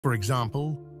For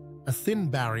example, a thin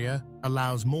barrier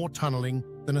allows more tunneling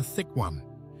than a thick one,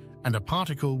 and a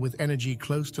particle with energy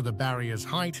close to the barrier's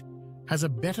height has a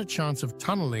better chance of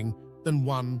tunneling than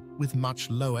one with much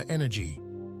lower energy.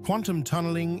 Quantum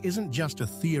tunneling isn't just a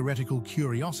theoretical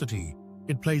curiosity,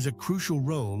 it plays a crucial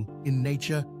role in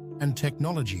nature and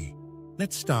technology.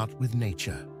 Let's start with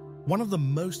nature. One of the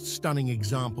most stunning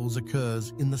examples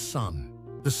occurs in the sun.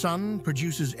 The sun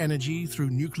produces energy through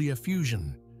nuclear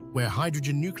fusion, where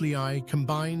hydrogen nuclei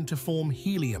combine to form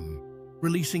helium,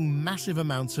 releasing massive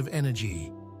amounts of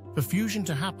energy. For fusion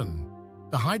to happen,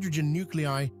 the hydrogen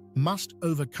nuclei must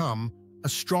overcome a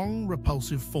strong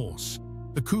repulsive force,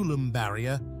 the Coulomb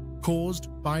barrier, caused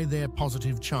by their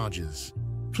positive charges.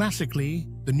 Classically,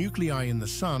 the nuclei in the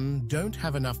sun don't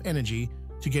have enough energy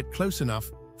to get close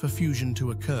enough for fusion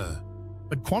to occur.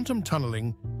 But quantum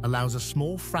tunneling allows a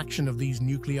small fraction of these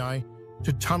nuclei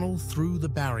to tunnel through the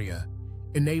barrier,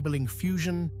 enabling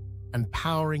fusion and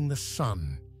powering the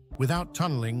sun. Without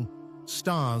tunneling,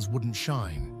 stars wouldn't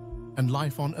shine, and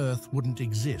life on Earth wouldn't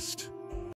exist.